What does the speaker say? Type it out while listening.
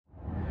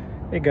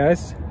Hey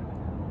guys,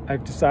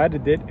 I've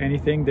decided that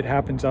anything that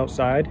happens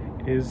outside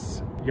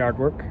is yard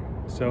work.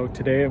 So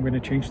today I'm going to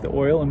change the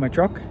oil in my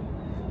truck.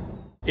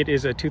 It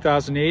is a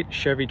 2008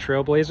 Chevy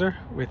Trailblazer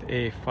with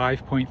a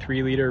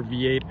 5.3 liter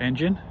V8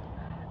 engine.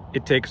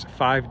 It takes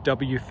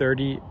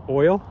 5W30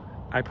 oil.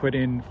 I put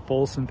in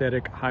full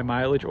synthetic high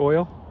mileage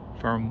oil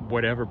from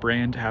whatever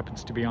brand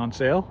happens to be on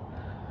sale.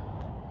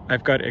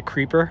 I've got a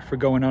creeper for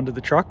going under the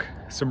truck,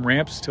 some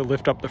ramps to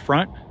lift up the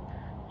front.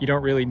 You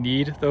don't really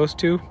need those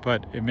two,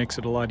 but it makes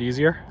it a lot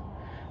easier.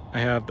 I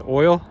have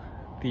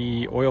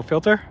the oil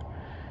filter,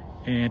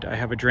 and I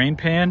have a drain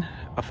pan,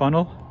 a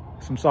funnel,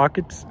 some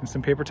sockets, and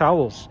some paper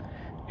towels.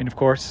 And of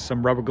course,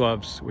 some rubber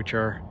gloves, which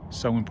are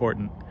so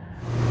important.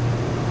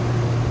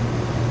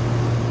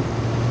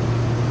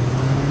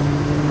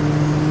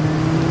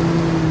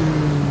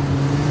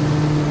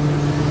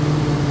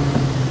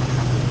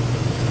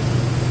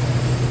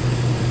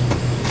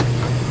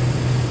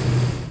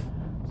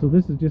 So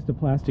this is just a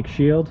plastic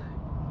shield.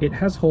 It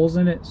has holes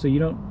in it, so you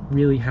don't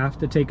really have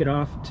to take it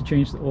off to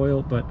change the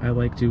oil, but I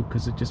like to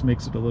because it just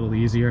makes it a little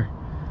easier.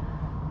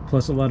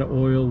 Plus a lot of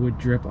oil would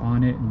drip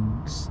on it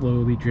and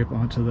slowly drip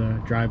onto the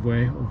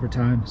driveway over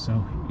time,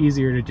 so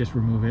easier to just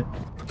remove it.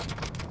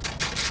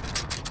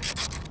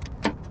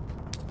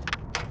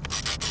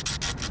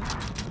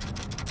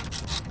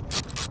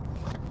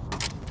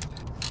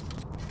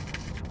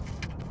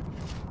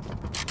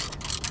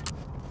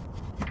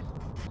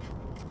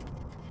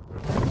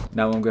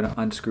 Now I'm going to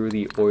unscrew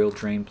the oil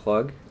drain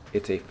plug.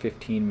 It's a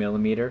 15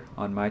 millimeter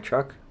on my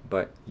truck,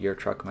 but your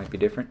truck might be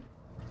different.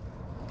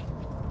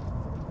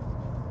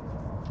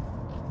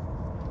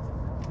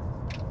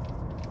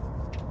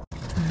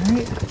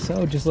 Alright,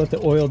 so just let the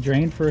oil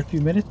drain for a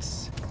few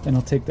minutes, then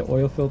I'll take the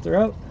oil filter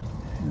out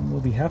and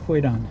we'll be halfway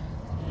done.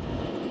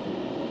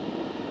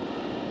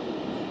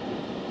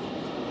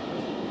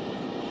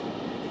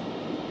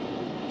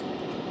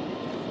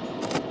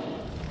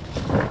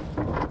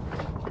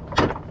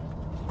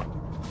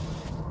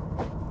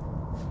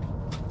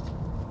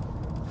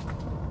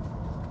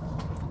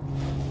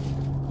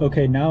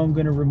 Okay, now I'm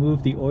going to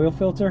remove the oil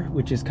filter,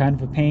 which is kind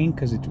of a pain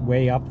because it's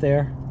way up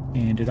there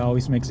and it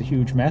always makes a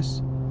huge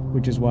mess,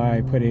 which is why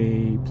I put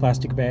a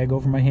plastic bag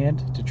over my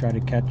hand to try to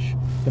catch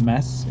the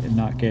mess and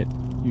not get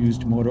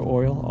used motor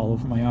oil all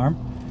over my arm,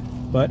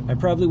 but I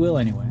probably will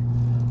anyway.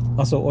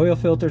 Also, oil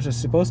filters are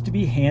supposed to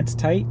be hand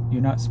tight.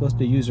 You're not supposed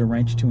to use a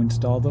wrench to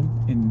install them,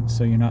 and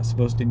so you're not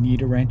supposed to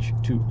need a wrench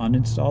to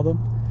uninstall them,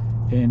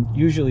 and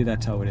usually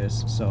that's how it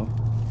is, so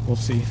we'll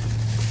see.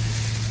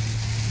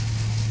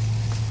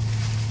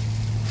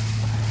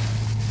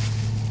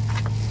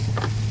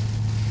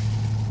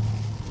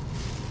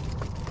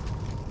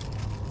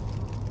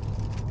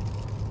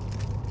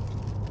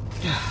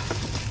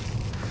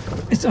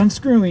 It's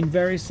unscrewing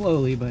very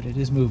slowly, but it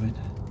is moving.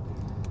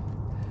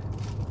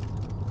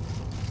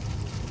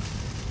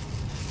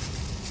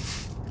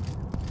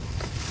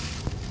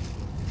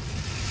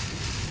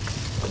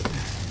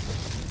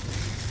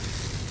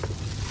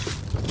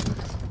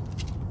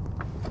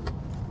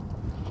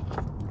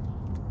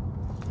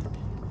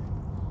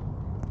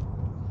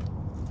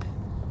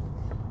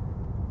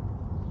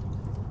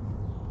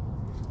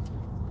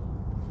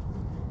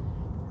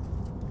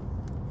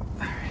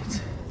 All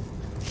right,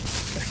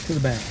 back to the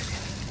bag.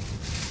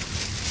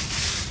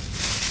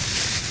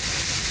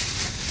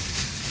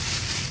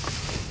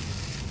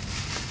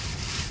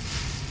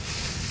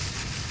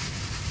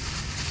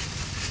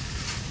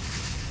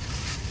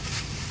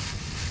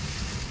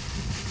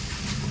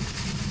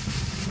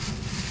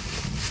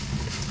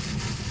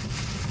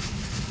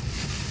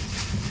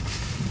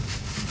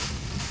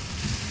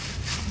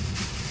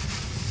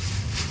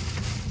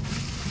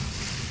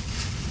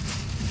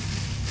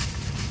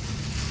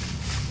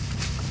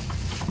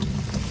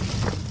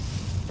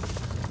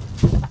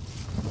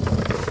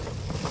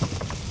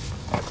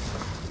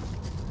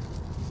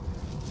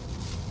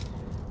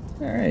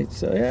 Alright,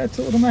 so yeah, it's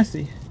a little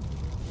messy.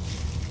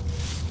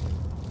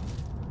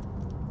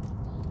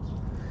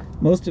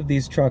 Most of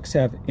these trucks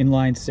have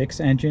inline 6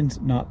 engines,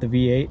 not the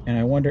V8, and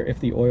I wonder if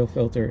the oil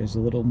filter is a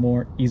little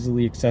more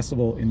easily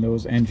accessible in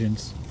those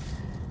engines.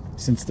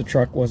 Since the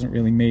truck wasn't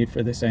really made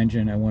for this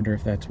engine, I wonder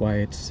if that's why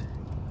it's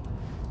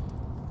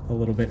a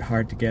little bit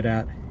hard to get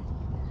at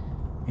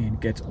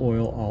and gets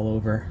oil all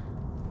over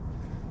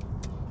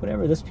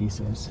whatever this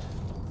piece is.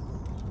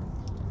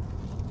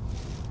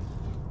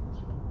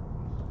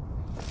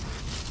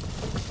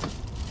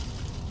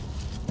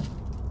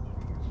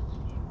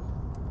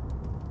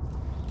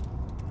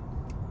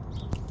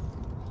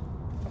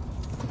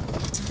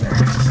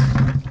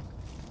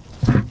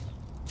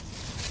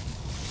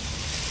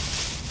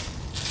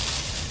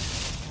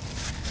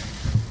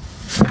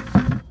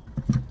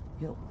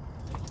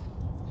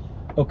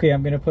 Okay,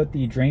 I'm going to put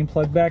the drain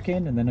plug back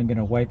in, and then I'm going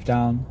to wipe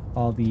down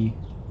all the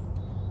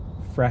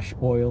fresh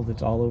oil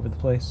that's all over the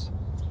place.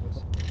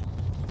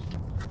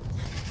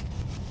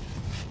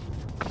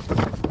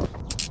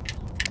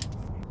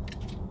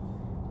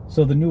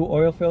 So the new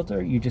oil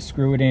filter, you just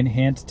screw it in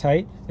hand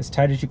tight, as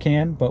tight as you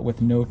can, but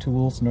with no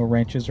tools, no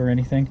wrenches or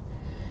anything.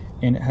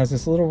 and it has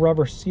this little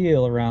rubber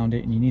seal around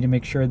it, and you need to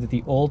make sure that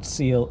the old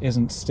seal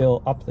isn't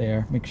still up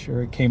there. Make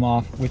sure it came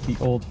off with the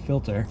old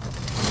filter,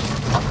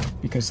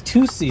 because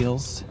 2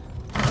 seals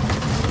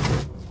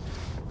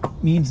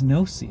means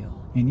no seal.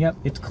 And yep,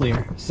 it's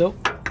clear. So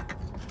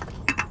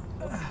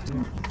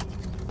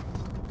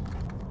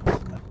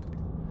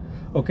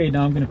okay,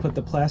 now I'm going to put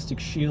the plastic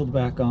shield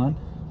back on.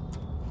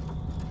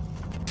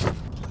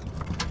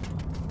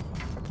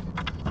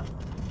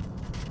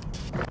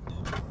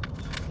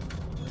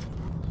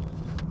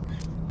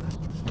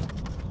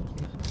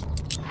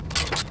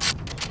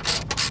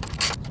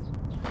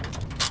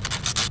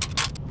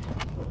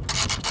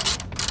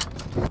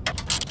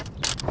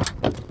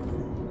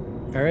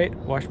 All right,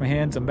 wash my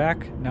hands, I'm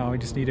back. Now I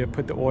just need to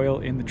put the oil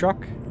in the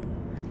truck.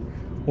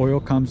 Oil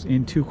comes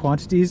in 2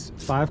 quantities,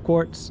 5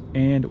 quarts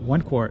and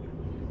 1 quart.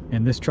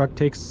 And this truck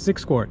takes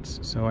 6 quarts,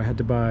 so I had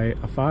to buy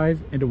a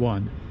 5 and a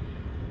 1.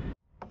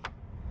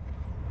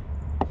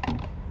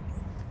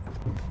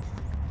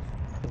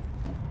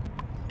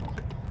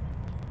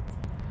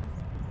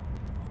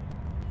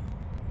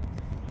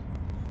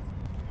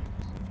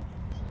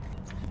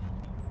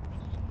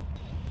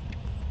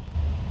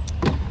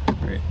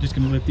 Alright, just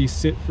gonna let these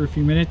sit for a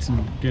few minutes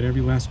and get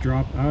every last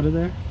drop out of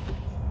there.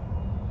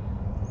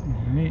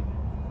 Alright,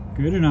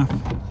 good enough.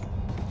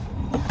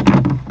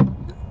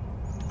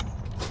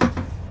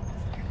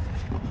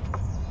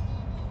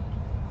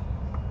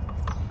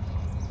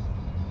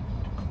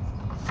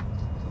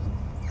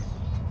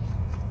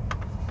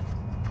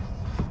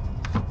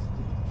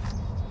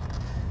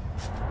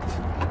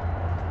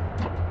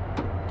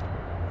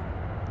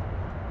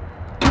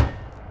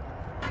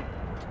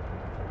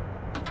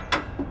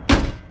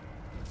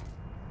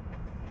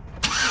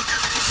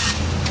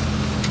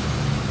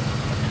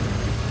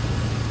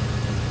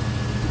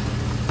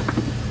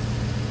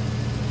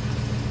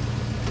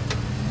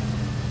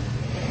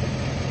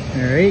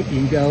 Alright,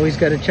 you always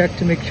got to check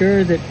to make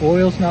sure that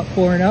oil's not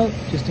pouring out,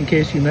 just in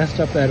case you messed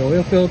up that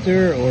oil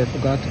filter or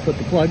forgot to put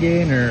the plug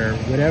in or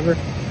whatever.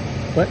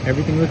 But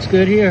everything looks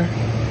good here.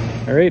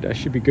 Alright, I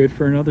should be good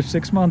for another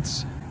 6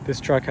 months. This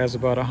truck has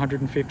about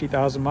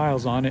 150,000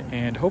 miles on it,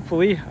 and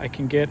hopefully I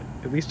can get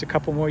at least a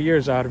couple more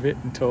years out of it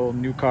until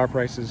new car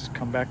prices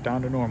come back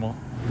down to normal.